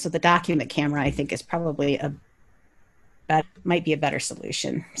settle. So the document camera, I think, is probably might be a better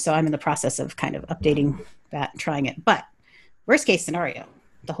solution. So I'm in the process of kind of updating that and trying it. But worst case scenario,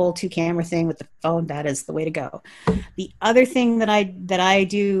 the whole 2-camera thing with the phone, that is the way to go. The other thing that I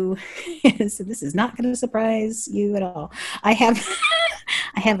do is, this is not going to surprise you at all. I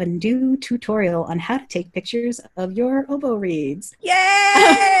have a new tutorial on how to take pictures of your oboe reeds. Yay!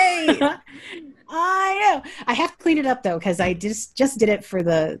 I know. I have to clean it up though, because I just did it for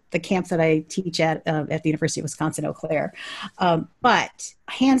the camp that I teach at the University of Wisconsin-Eau Claire. But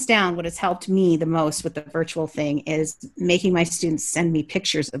hands down, what has helped me the most with the virtual thing is making my students send me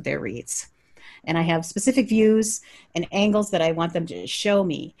pictures of their reeds. And I have specific views and angles that I want them to show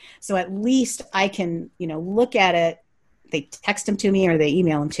me. So at least I can, look at it. They text them to me or they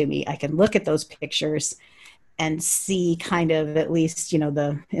email them to me. I can look at those pictures and see kind of at least, the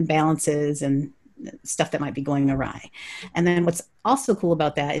imbalances and stuff that might be going awry. And then what's also cool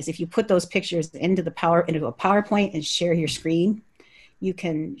about that is if you put those pictures into a PowerPoint and share your screen, you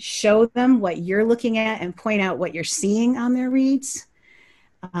can show them what you're looking at and point out what you're seeing on their reads.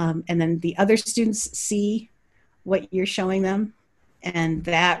 And then the other students see what you're showing them. And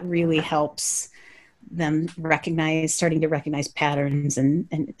that really helps them starting to recognize patterns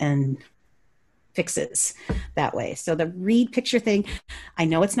and fixes that way. So the read picture thing, I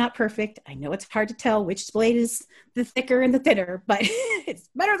know it's not perfect. I know it's hard to tell which blade is the thicker and the thinner, but it's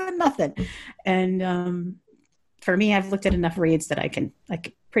better than nothing. And for me, I've looked at enough reads that I'm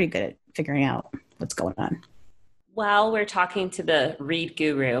pretty good at figuring out what's going on. While we're talking to the read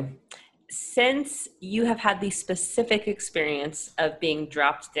guru, since you have had the specific experience of being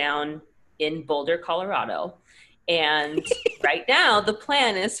dropped down in Boulder, Colorado, and right now the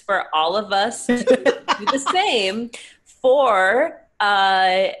plan is for all of us to do the same for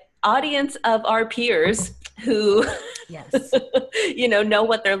audience of our peers who yes. know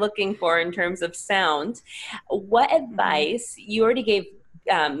what they're looking for in terms of sound. What advice, you already gave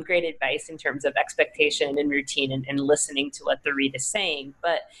great advice in terms of expectation and routine and listening to what the read is saying,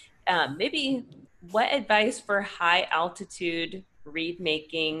 but maybe what advice for high altitude read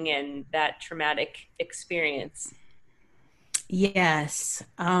making and that traumatic experience? Yes,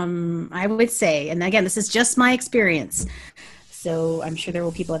 I would say, and again, this is just my experience, so I'm sure there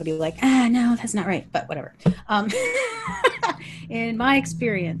will be people that'll be like, no, that's not right, but whatever. In my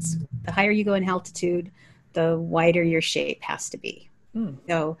experience, the higher you go in altitude, the wider your shape has to be.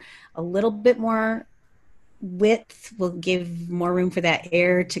 So a little bit more width will give more room for that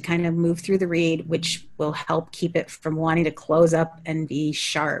air to kind of move through the reed, which will help keep it from wanting to close up and be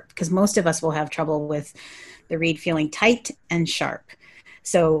sharp, because most of us will have trouble with the reed feeling tight and sharp.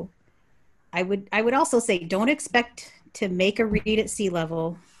 So I would also say, don't expect to make a reed at sea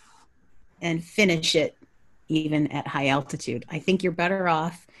level and finish it even at high altitude. I think you're better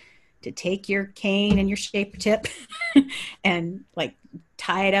off to take your cane and your shaper tip and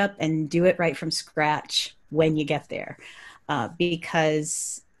tie it up and do it right from scratch when you get there,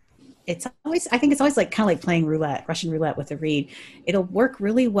 because I think it's always kind of like playing Russian roulette with a reed. It'll work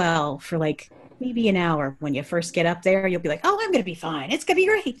really well for maybe an hour. When you first get up there, you'll be like, oh, I'm going to be fine. It's going to be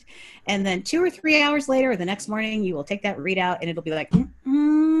great. And then 2 or 3 hours later, or the next morning, you will take that reed out and it'll be like,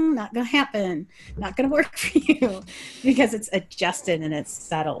 not going to happen, not going to work for you, because it's adjusted and it's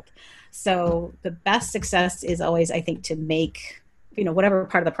settled. So the best success is always, I think, to make, whatever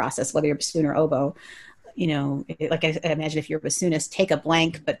part of the process, whether you're bassoon or oboe, like I imagine if you're a bassoonist, take a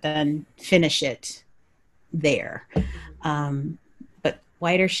blank, but then finish it there. But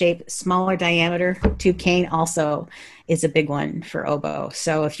wider shape, smaller diameter tube cane also is a big one for oboe.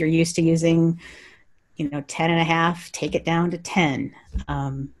 So if you're used to using 10.5, take it down to 10.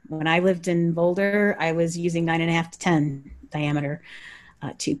 When I lived in Boulder, I was using 9.5 to 10 diameter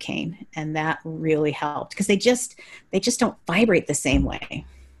tube cane, and that really helped because they just don't vibrate the same way,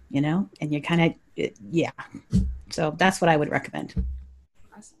 and you kind of, yeah. So that's what I would recommend.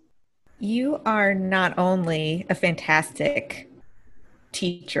 You are not only a fantastic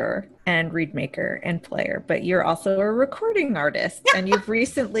teacher and reed maker and player, but you're also a recording artist. And you've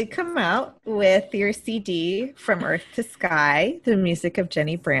recently come out with your CD, From Earth to Sky, the music of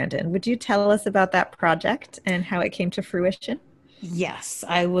Jenny Brandon. Would you tell us about that project and how it came to fruition? Yes,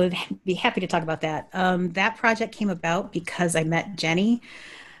 I would be happy to talk about that. That project came about because I met Jenny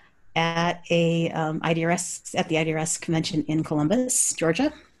at the IDRS convention in Columbus,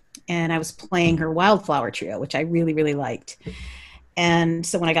 Georgia. And I was playing her Wildflower Trio, which I really, really liked. And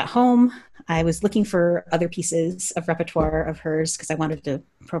so when I got home, I was looking for other pieces of repertoire of hers because I wanted to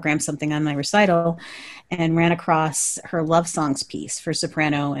program something on my recital, and ran across her Love Songs piece for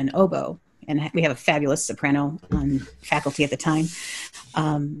soprano and oboe. And we have a fabulous soprano on faculty at the time.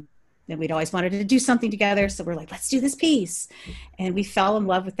 And we'd always wanted to do something together. So we're like, let's do this piece. And we fell in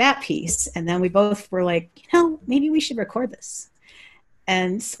love with that piece. And then we both were like, maybe we should record this.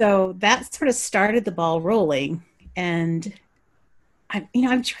 And so that sort of started the ball rolling. And I'm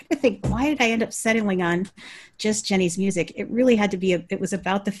trying to think, why did I end up settling on just Jenny's music? It really had to be, it was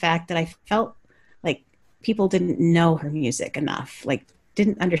about the fact that I felt like people didn't know her music enough, like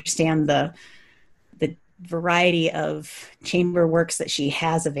didn't understand the variety of chamber works that she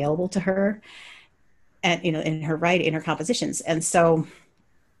has available to her, and in her writing, in her compositions. And so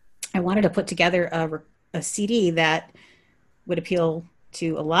I wanted to put together a CD that would appeal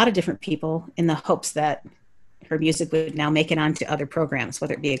to a lot of different people in the hopes that her music would now make it onto other programs,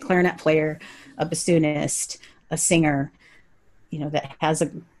 whether it be a clarinet player, a bassoonist, a singer, that has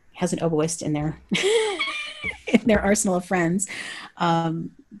an oboist in their in their arsenal of friends.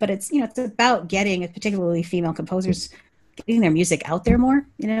 But it's about getting, particularly female composers, getting their music out there more,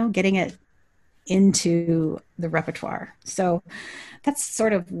 getting it into the repertoire. So that's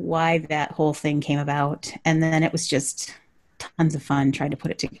sort of why that whole thing came about. And then it was just tons of fun trying to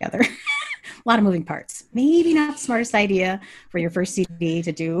put it together. A lot of moving parts. Maybe not the smartest idea for your first CD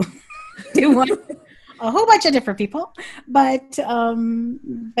to do one, a whole bunch of different people, but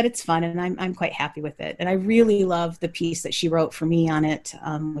it's fun, and I'm quite happy with it. And I really love the piece that she wrote for me on it,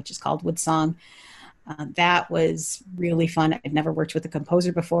 which is called Wood Song. That was really fun. I'd never worked with a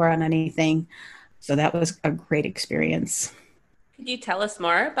composer before on anything, so that was a great experience. Could you tell us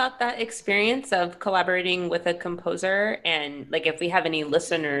more about that experience of collaborating with a composer? And like, if we have any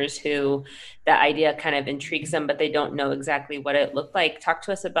listeners who that idea kind of intrigues them, but they don't know exactly what it looked like, talk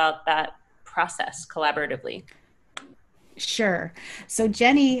to us about that process collaboratively. Sure. So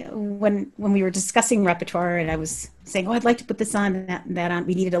Jenny, when we were discussing repertoire and I was saying, I'd like to put this on, that on,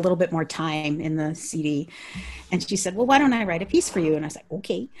 we needed a little bit more time in the CD. And she said, well, why don't I write a piece for you? And I was like,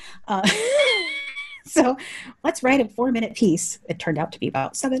 okay. So let's write a 4-minute piece. It turned out to be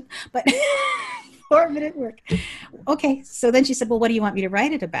about 7, but 4-minute work. Okay. So then she said, well, what do you want me to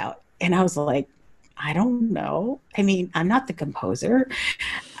write it about? And I was like, I don't know. I mean, I'm not the composer.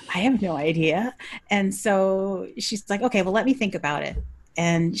 I have no idea. And so she's like, okay, well, let me think about it.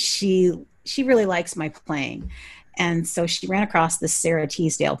 And she really likes my playing. And so she ran across this Sarah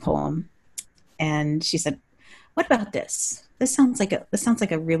Teasdale poem, and she said, what about this? This sounds like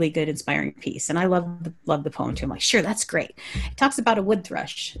a really good, inspiring piece. And I love the poem too. I'm like, sure, that's great. It talks about a wood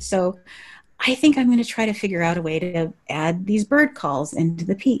thrush. So I think I'm going to try to figure out a way to add these bird calls into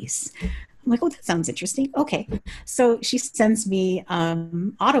the piece. I'm like, oh, that sounds interesting. Okay. So she sends me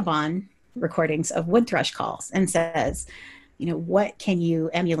Audubon recordings of wood thrush calls and says, what can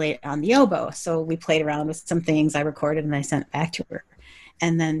you emulate on the oboe? So we played around with some things I recorded and I sent it back to her.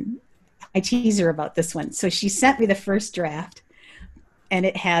 And then I tease her about this one. So she sent me the first draft, and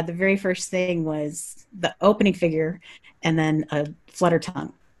it had, the very first thing was the opening figure and then a flutter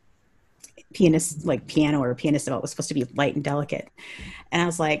tongue. Pianist, like piano or pianist, it was supposed to be light and delicate. And I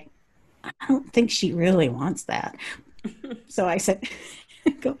was like, I don't think she really wants that. So I said,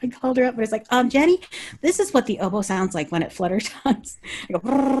 I called her up, and it's like, Jenny, this is what the oboe sounds like when it flutter tongues. I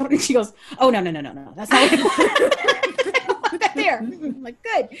go, and she goes, oh, no. That's not what it there. I'm like,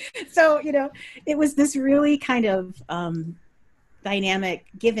 good. So, it was this really kind of dynamic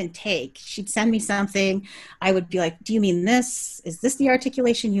give and take. She'd send me something. I would be like, do you mean this? Is this the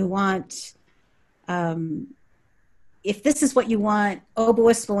articulation you want? If this is what you want,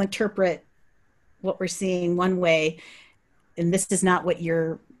 oboists will interpret what we're seeing one way, and this is not what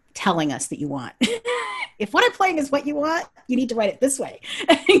you're telling us that you want. If what I'm playing is what you want, you need to write it this way,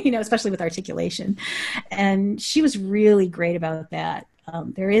 especially with articulation. And she was really great about that.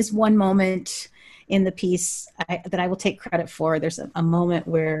 There is one moment in the piece that I will take credit for. There's a moment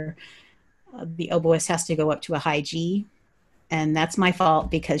where the oboist has to go up to a high G, and that's my fault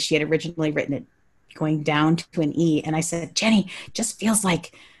because she had originally written it going down to an E. And I said, Jenny, it just feels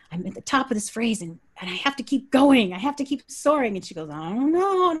like I'm at the top of this phrase and I have to keep going. I have to keep soaring. And she goes, I don't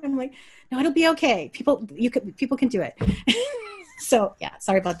know. And I'm like, no, it'll be okay. People can do it. So yeah,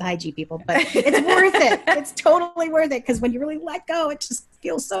 sorry about the high G people, but it's worth it. It's totally worth it. Because when you really let go, it just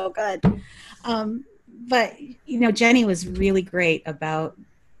feels so good. But Jenny was really great about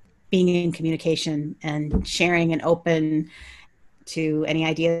being in communication and sharing and open to any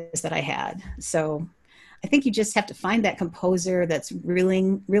ideas that I had. So I think you just have to find that composer that's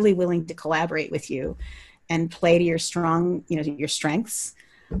really, really willing to collaborate with you and play to your your strengths.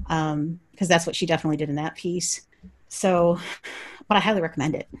 Because that's what she definitely did in that piece. So, but I highly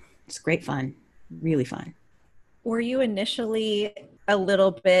recommend it. It's great fun, really fun. Were you initially a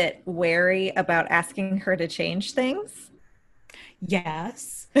little bit wary about asking her to change things?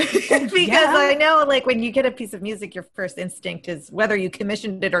 Yes. Because I know, like, when you get a piece of music, your first instinct is, whether you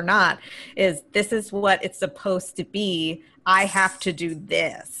commissioned it or not, is this is what it's supposed to be. I have to do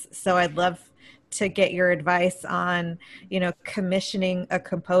this. So I'd love to get your advice on, commissioning a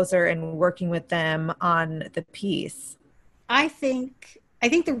composer and working with them on the piece. I think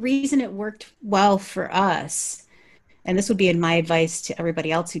the reason it worked well for us, and this would be my advice to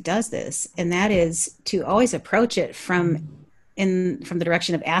everybody else who does this, and that is to always approach it from the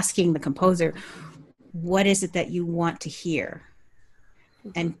direction of asking the composer, what is it that you want to hear?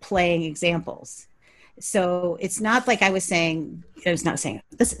 And playing examples. So it's not like I was not saying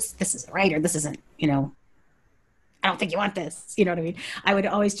this is right, or this isn't, I don't think you want this. You know what I mean? I would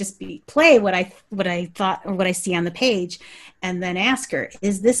always just play what I thought or what I see on the page, and then ask her,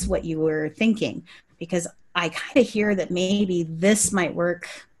 is this what you were thinking? Because I kind of hear that maybe this might work,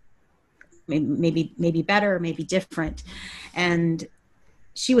 maybe better, maybe different. And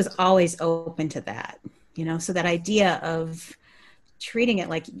she was always open to that, so that idea of treating it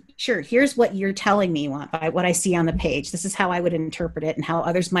like, sure, here's what you're telling me you want by what I see on the page. This is how I would interpret it and how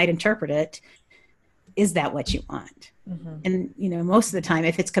others might interpret it. Is that what you want? Mm-hmm. And, most of the time,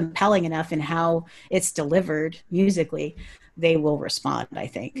 if it's compelling enough in how it's delivered musically, they will respond, I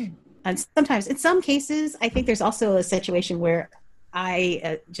think. Mm. And sometimes, in some cases, I think there's also a situation where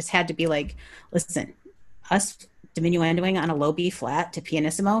I just had to be like, listen, us diminuendoing on a low B flat to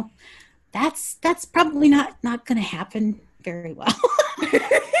pianissimo, that's probably not going to happen very well.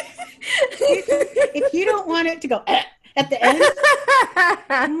 If you don't want it to go at the end,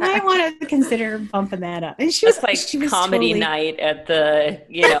 you might want to consider bumping that up. And she was comedy night at the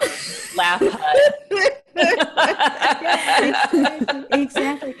laugh hut.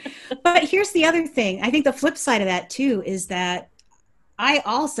 Exactly. But here's the other thing. I think the flip side of that too is that I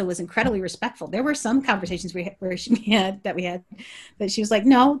also was incredibly respectful. There were some conversations we had that she was like,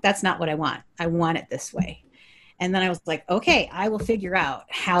 no, that's not what I want. I want it this way. And then I was like, okay, I will figure out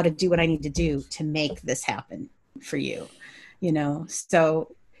how to do what I need to do to make this happen for you.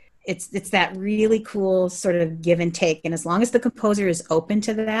 So it's that really cool sort of give and take. And as long as the composer is open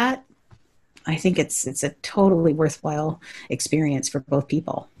to that, I think it's a totally worthwhile experience for both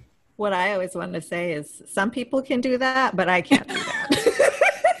people. What I always wanted to say is some people can do that, but I can't do that.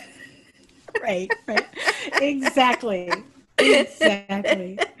 Right. Exactly.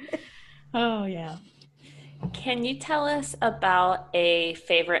 Oh, yeah. Can you tell us about a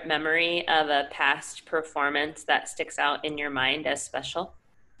favorite memory of a past performance that sticks out in your mind as special?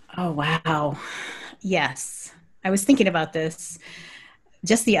 Oh, wow. Yes. I was thinking about this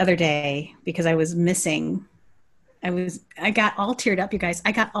just the other day because I was missing. I got all teared up, you guys.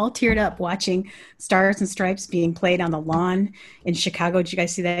 I got all teared up watching Stars and Stripes being played on the lawn in Chicago. Did you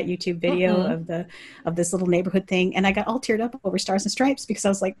guys see that YouTube video of this little neighborhood thing? And I got all teared up over Stars and Stripes because I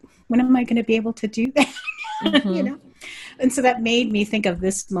was like, when am I going to be able to do that? Mm-hmm. And so that made me think of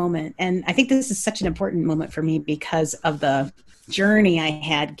this moment. And I think this is such an important moment for me because of the journey I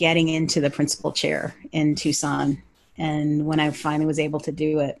had getting into the principal chair in Tucson. And when I finally was able to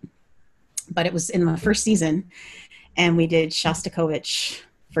do it, but it was in my first season. And we did Shostakovich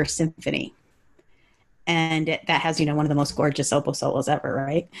First Symphony. And that has, one of the most gorgeous oboe solos ever,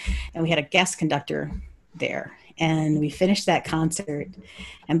 right? And we had a guest conductor there, and we finished that concert.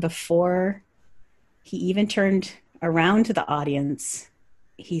 And before he even turned around to the audience,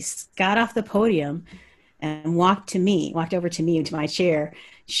 he got off the podium and walked over to me, to my chair,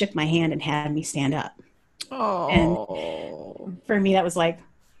 shook my hand, and had me stand up. Oh. And for me, that was like,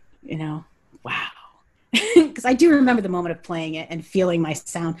 wow. Because I do remember the moment of playing it and feeling my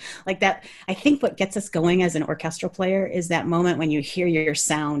sound like that. I think what gets us going as an orchestral player is that moment when you hear your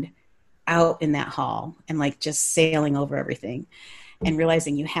sound out in that hall and like just sailing over everything and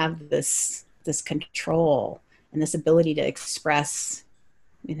realizing you have this control and this ability to express,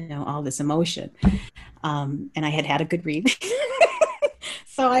 all this emotion. And I had a good read.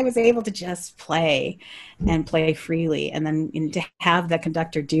 So I was able to just play freely. And then to have the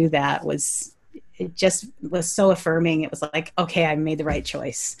conductor do that it just was so affirming. It was like, okay, I made the right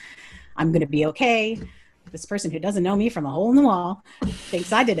choice. I'm going to be okay. This person who doesn't know me from a hole in the wall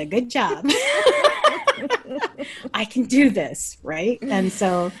thinks I did a good job. I can do this, right? And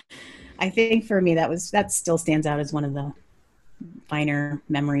so I think for me, that still stands out as one of the finer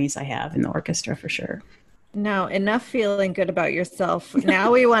memories I have in the orchestra, for sure. Now, enough feeling good about yourself.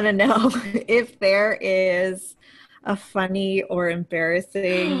 Now we want to know if there is a funny or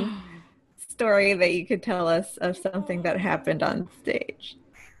embarrassing story that you could tell us of something that happened on stage.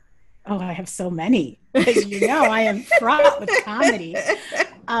 Oh, I have so many. As you know, I am fraught with comedy.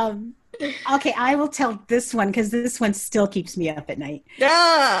 Okay, I will tell this one because this one still keeps me up at night.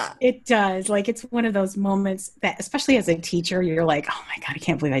 Yeah, it does. Like, it's one of those moments that, especially as a teacher, you're like, oh my God, I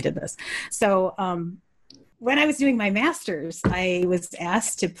can't believe I did this. So when I was doing my master's, I was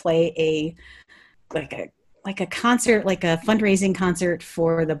asked to play a concert, like a fundraising concert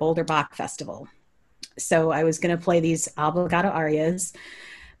for the Boulder Bach Festival. So I was going to play these obligato arias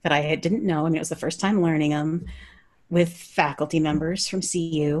that I didn't know. I mean, it was the first time learning them with faculty members from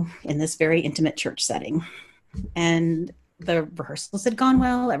CU in this very intimate church setting. And the rehearsals had gone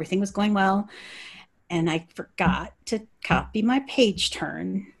well. Everything was going well. And I forgot to copy my page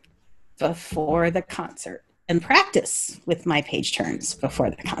turn before the concert and practice with my page turns before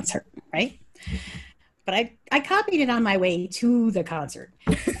the concert, right? But I copied it on my way to the concert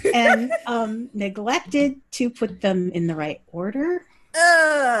and neglected to put them in the right order.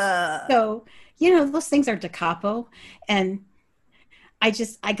 So, those things are da capo, and I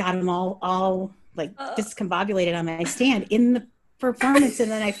got them all like discombobulated on my stand in the performance,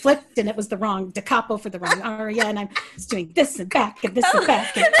 and then I flipped and it was the wrong da capo for the wrong aria, and I was doing this and back and this and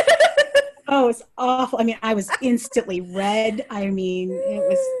back. And, oh, it's awful. I mean, I was instantly red. I mean,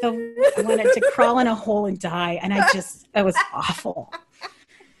 I wanted to crawl in a hole and die, and it was awful.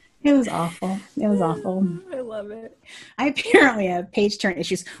 It was awful. It was awful. I love it. I apparently have page turn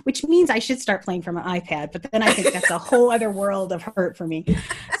issues, which means I should start playing from an iPad, but then I think that's a whole other world of hurt for me.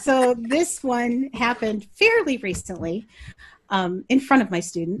 So this one happened fairly recently in front of my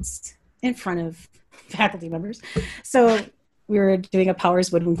students, in front of faculty members. So we were doing a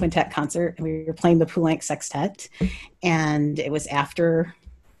Powers Woodwind Quintet concert, and we were playing the Poulenc Sextet, and it was after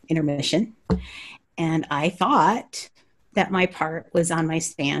intermission. And I thought that my part was on my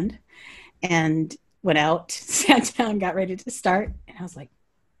stand, and went out, sat down, got ready to start. And I was like,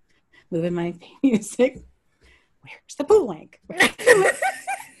 moving my music. Where's the Poulenc? And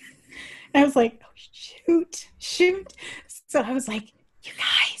I was like, oh, shoot. So I was like, you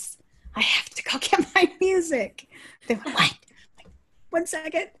guys, I have to go get my music. They were like, what? 1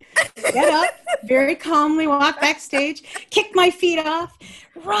 second. Get up, very calmly walk backstage, kick my feet off,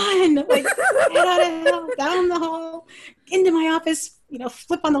 run, like, get out of hell, down the hall, into my office,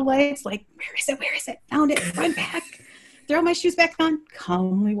 flip on the lights, like, where is it? Found it, run back, throw my shoes back on,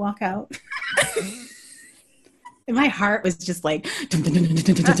 calmly walk out. And my heart was just like, dum, dum, dum, dum,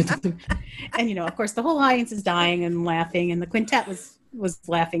 dum, dum, dum, dum. And, of course, the whole audience is dying and laughing, and the quintet was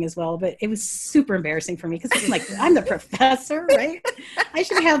laughing as well, but it was super embarrassing for me because it was like, I'm the professor, right? I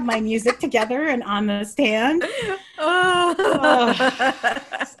should have my music together and on the stand. It's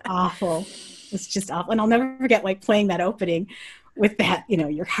awful. It's just awful. And I'll never forget like playing that opening with that,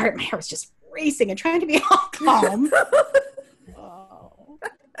 my heart was just racing and trying to be all calm. Oh,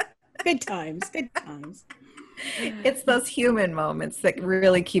 good times. It's those human moments that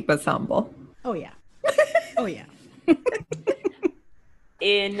really keep us humble. Oh yeah.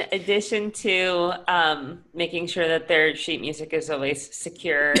 In addition to making sure that their sheet music is always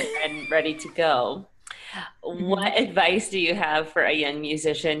secure and ready to go, what advice do you have for a young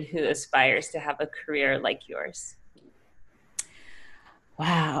musician who aspires to have a career like yours?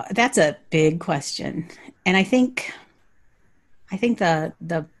 Wow, that's a big question. And I think the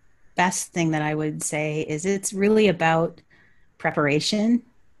best thing that I would say is it's really about preparation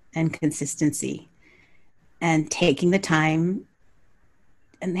and consistency and taking the time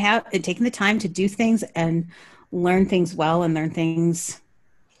to do things and learn things well and learn things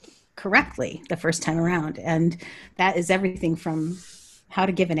correctly the first time around. And that is everything from how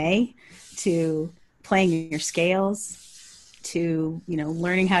to give an A to playing your scales to,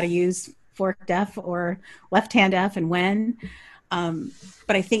 learning how to use forked F or left-hand F and when.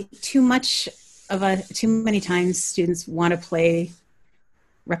 But I think too many times students want to play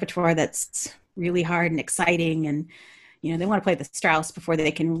repertoire that's really hard and exciting, and they want to play the Strauss before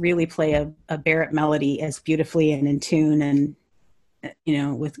they can really play a Barrett melody as beautifully and in tune and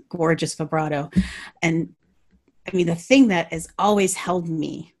with gorgeous vibrato. And I mean, the thing that has always held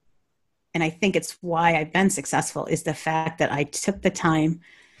me, and I think it's why I've been successful, is the fact that I took the time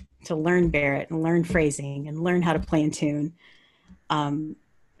to learn Barrett and learn phrasing and learn how to play in tune,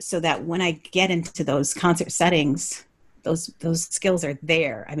 so that when I get into those concert settings, those skills are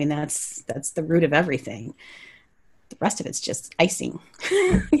there. I mean, that's the root of everything. The rest of it's just icing,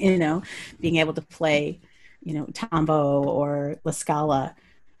 being able to play, Tombo or La Scala.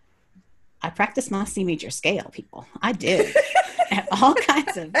 I practiced my C major scale, people. I did. At all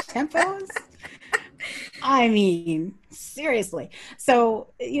kinds of tempos. I mean, seriously. So,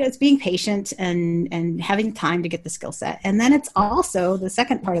 it's being patient and having time to get the skill set. And then it's also, the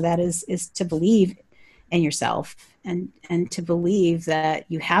second part of that is to believe in yourself and to believe that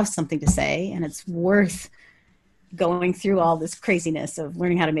you have something to say, and it's worth going through all this craziness of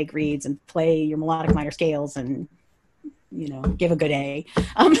learning how to make reeds and play your melodic minor scales and, give a good A.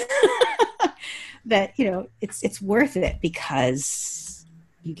 That, it's worth it because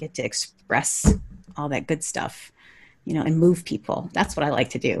you get to express all that good stuff, and move people. That's what I like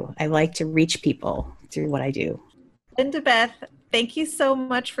to do. I like to reach people through what I do. Linda Beth, thank you so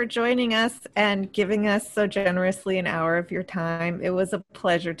much for joining us and giving us so generously an hour of your time. It was a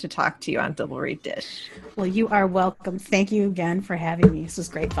pleasure to talk to you on Double Reed Dish. Well, you are welcome. Thank you again for having me. This was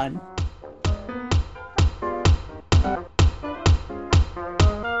great fun.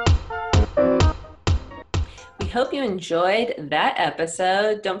 Hope you enjoyed that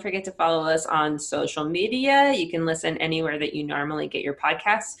episode. Don't forget to follow us on social media. You can listen anywhere that you normally get your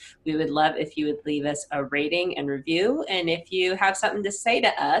podcasts. We would love if you would leave us a rating and review. And if you have something to say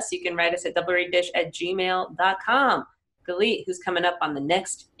to us, you can write us at doublereeddish@gmail.com. Galit, who's coming up on the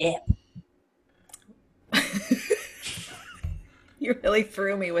next ep? You really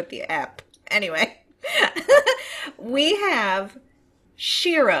threw me with the app. Anyway, we have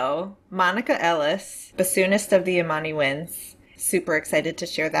Shiro, Monica Ellis, bassoonist of the Imani Winds. Super excited to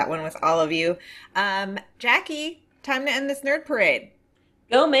share that one with all of you. Jackie, time to end this nerd parade.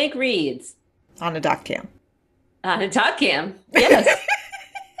 Go make reeds. On a doc cam. On a doc cam. Yes.